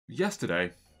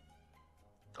Yesterday,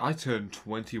 I turned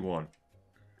 21.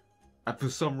 And for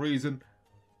some reason,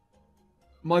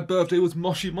 my birthday was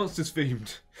Moshi Monsters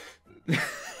themed.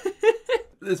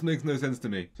 This makes no sense to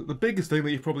me. So the biggest thing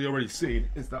that you've probably already seen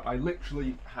is that I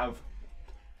literally have...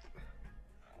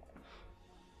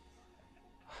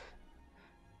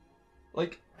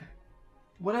 Like,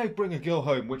 when I bring a girl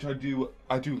home, which I do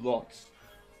lots,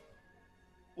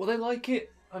 will they like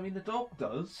it? I mean, the dog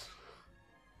does.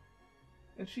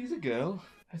 And she's a girl.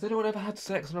 Has anyone ever had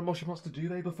sex on a Moshi Monster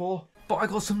duvet before? But I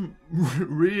got some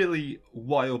really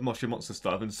wild Moshi Monster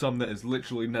stuff and some that has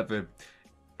literally never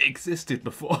existed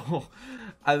before.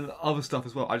 And other stuff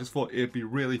as well. I just thought it'd be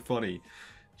really funny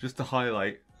just to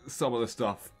highlight some of the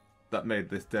stuff that made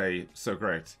this day so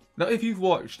great. Now, if you've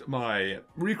watched my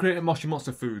recreating Moshi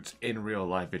Monster foods in real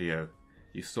life video,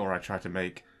 you saw I tried to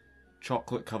make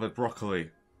chocolate covered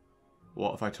broccoli.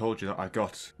 What if I told you that I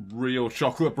got real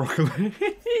chocolate broccoli?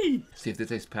 See if this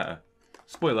tastes better.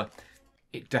 Spoiler,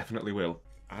 it definitely will.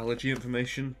 Allergy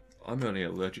information? I'm only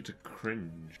allergic to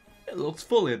cringe. It looks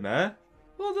full in there.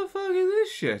 What the fuck is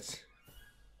this shit?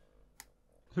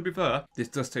 To be fair, this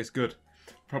does taste good.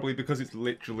 Probably because it's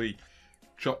literally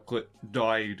chocolate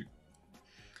dyed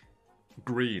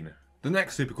green. The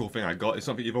next super cool thing I got is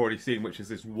something you've already seen, which is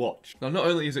this watch. Now, not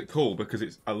only is it cool because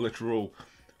it's a literal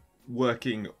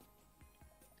working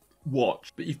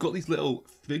watch, but you've got these little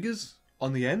figures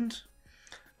on the end,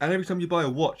 and every time you buy a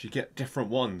watch you get different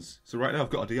ones. So right now I've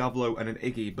got a Diablo and an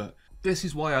Iggy, but this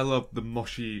is why I love the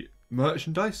Moshi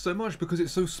merchandise so much, because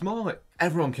it's so smart.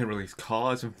 Everyone can release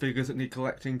cards and figures that need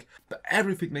collecting, but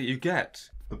everything that you get,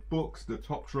 the books, the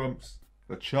top trumps,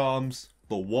 the charms,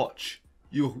 the watch,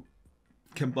 you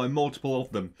can buy multiple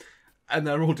of them and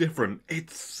they're all different.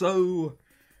 It's so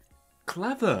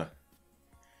clever.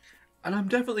 And I'm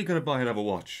definitely going to buy another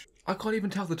watch. I can't even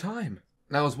tell the time.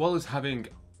 Now, as well as having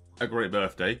a great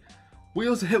birthday, we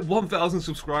also hit 1,000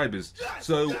 subscribers.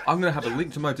 So I'm going to have a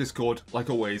link to my Discord, like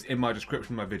always, in my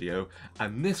description of my video.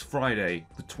 And this Friday,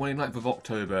 the 29th of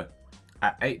October,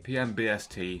 at 8 PM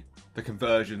BST, the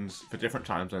conversions for different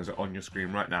time zones are on your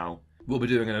screen right now. We'll be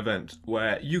doing an event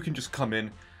where you can just come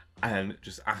in and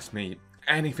just ask me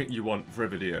anything you want for a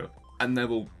video. And there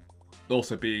will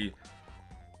also be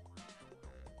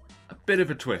a bit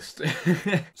of a twist.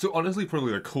 So honestly,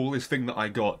 probably the coolest thing that I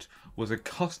got was a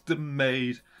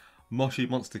custom-made Moshi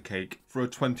Monster cake for a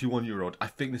 21-year-old. I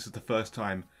think this is the first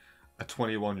time a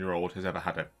 21-year-old has ever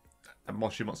had a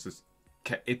Moshi Monsters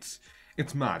cake. It's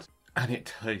mad. And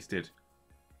it tasted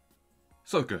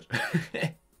so good.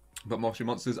 But Moshi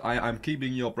Monsters, I'm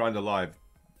keeping your brand alive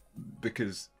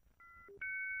because...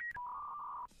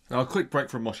 Now, a quick break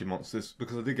from Moshi Monsters,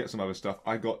 because I did get some other stuff.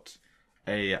 I got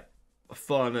a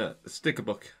fun sticker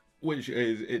book, which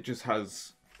is, it just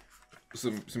has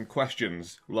some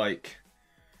questions like,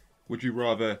 would you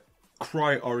rather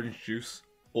cry orange juice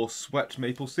or sweat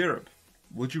maple syrup?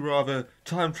 Would you rather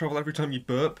time travel every time you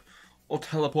burp or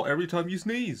teleport every time you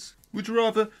sneeze? Would you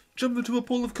rather jump into a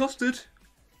pool of custard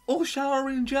or shower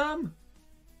in jam?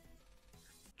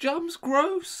 Jam's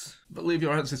gross. But leave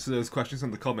your answers to those questions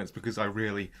in the comments, because I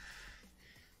really...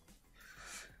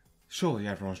 Surely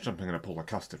everyone's jumping in a pool of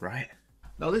custard, right?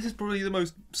 Now, this is probably the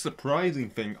most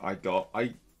surprising thing I got.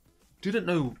 I didn't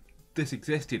know this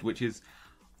existed, which is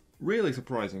really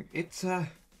surprising. It's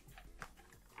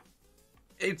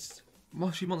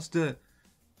Moshi Monster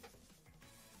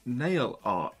nail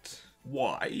art.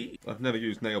 Why? I've never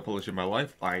used nail polish in my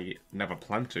life. I never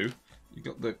plan to. You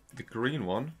got the green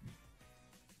one.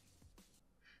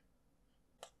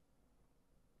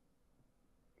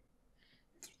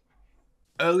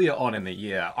 Earlier on in the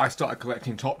year, I started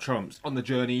collecting top trumps on the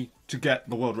journey to get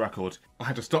the world record. I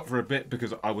had to stop for a bit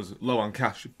because I was low on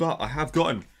cash, but I have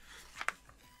gotten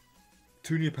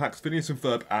 2 new packs, Phineas and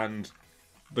Ferb and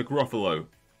the Gruffalo.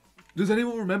 Does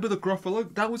anyone remember the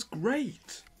Gruffalo? That was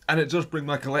great! And it does bring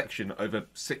my collection over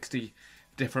 60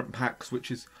 different packs,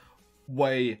 which is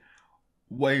way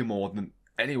more than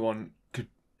anyone could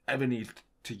ever need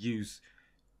to use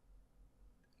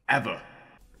ever.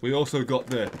 We also got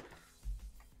the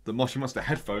Moshi Monster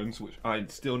headphones, which I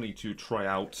still need to try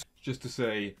out, just to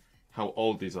say how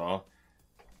old these are.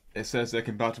 It says they're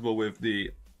compatible with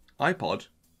the iPod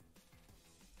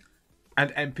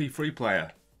and MP3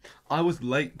 player. I was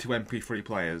late to MP3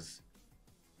 players,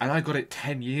 and I got it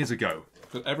 10 years ago.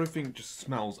 But everything just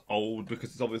smells old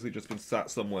because it's obviously just been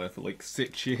sat somewhere for like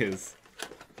 6 years,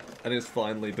 and it's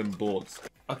finally been bought.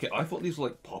 Okay, I thought these were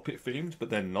like Pop-It themed, but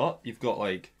they're not. You've got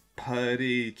like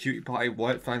Purdy, Cutie Pie,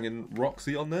 White Fang and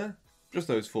Roxy on there. Just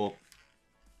those 4.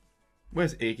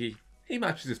 Where's Iggy? He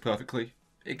matches this perfectly.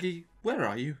 Iggy, where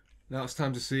are you? Now it's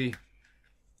time to see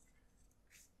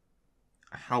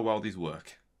how well these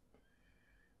work.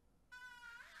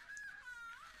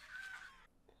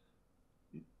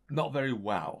 Not very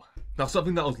well. Now,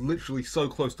 something that I was literally so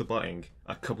close to buying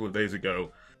a couple of days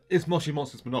ago is Moshi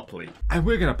Monsters Monopoly. And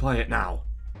we're going to play it now.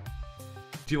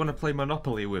 Do you want to play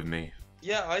Monopoly with me?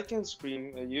 Yeah, I can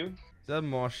scream at you. Is that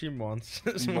Moshi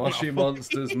Monsters? Moshi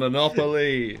Monsters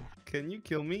Monopoly. Can you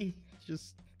kill me?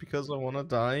 Just because I wanna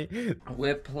die?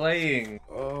 We're playing.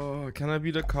 Oh, can I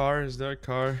be the car? Is there a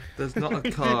car? There's not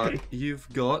a car. You've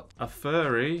got a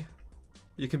furry.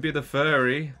 You can be the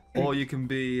furry, or you can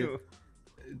be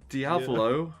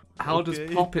Diablo. Yeah. How does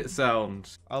Poppet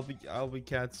sound? I'll be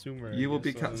Katsuma. You will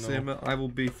be Katsuma. I will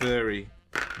be furry.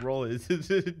 Roll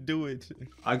it. Do it.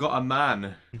 I got a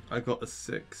man. I got a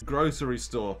 6. Grocery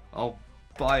store. I'll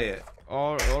buy it.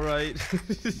 All right.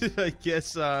 I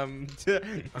guess.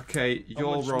 Okay,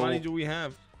 your how much roll. money do we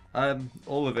have?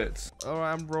 All of it. All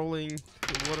right, I'm rolling.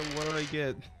 What do I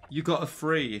get? You got a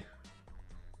 3.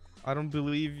 I don't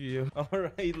believe you. All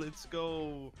right, let's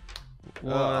go.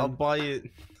 1. I'll buy it.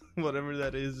 Whatever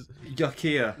that is.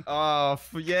 Yakia.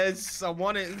 Yes, I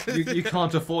want it. you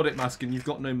can't afford it, Maskin. You've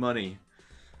got no money.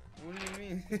 What do you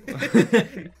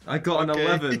mean? I got an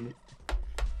 11.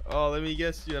 Oh, let me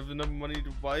guess. You have enough money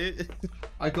to buy it?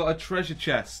 I got a treasure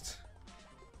chest.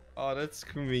 Oh, that's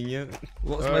convenient.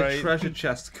 What's my treasure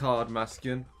chest card,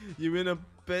 Maskin? You win a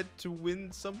bet to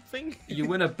win something? You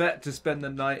win a bet to spend the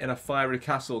night in a fiery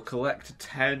castle. Collect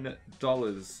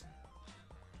 $10.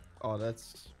 Oh,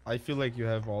 that's... I feel like you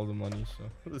have all the money, so...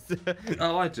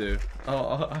 Oh, I do.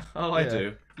 I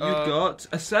do. You got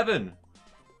a 7.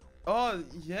 Oh,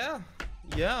 yeah.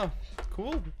 Yeah.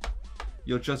 Cool.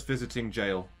 You're just visiting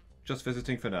jail. Just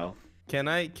visiting for now. Can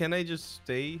I just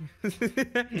stay?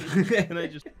 Can I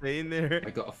just stay in there? I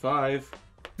got a 5.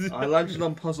 I landed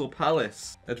on Puzzle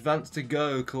Palace. Advance to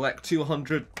go. Collect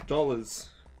 $200.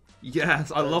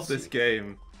 Yes, I love this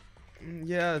game.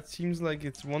 Yeah, it seems like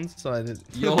it's one-sided.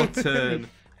 Your turn.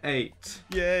 8.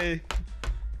 Yay.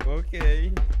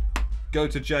 Okay. Go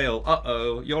to jail.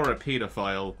 Uh-oh, you're a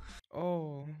pedophile.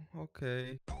 Oh,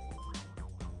 okay.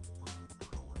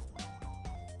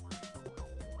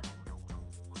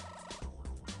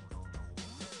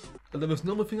 And the most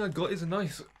normal thing I got is a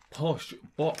nice posh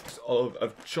box of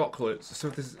chocolates. So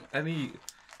if there's any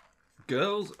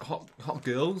girls, hot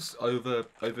girls over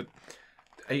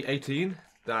 18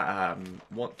 that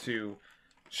want to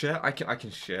share, I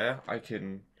can share.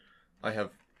 I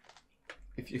have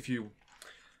if you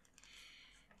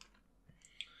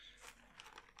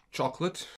chocolate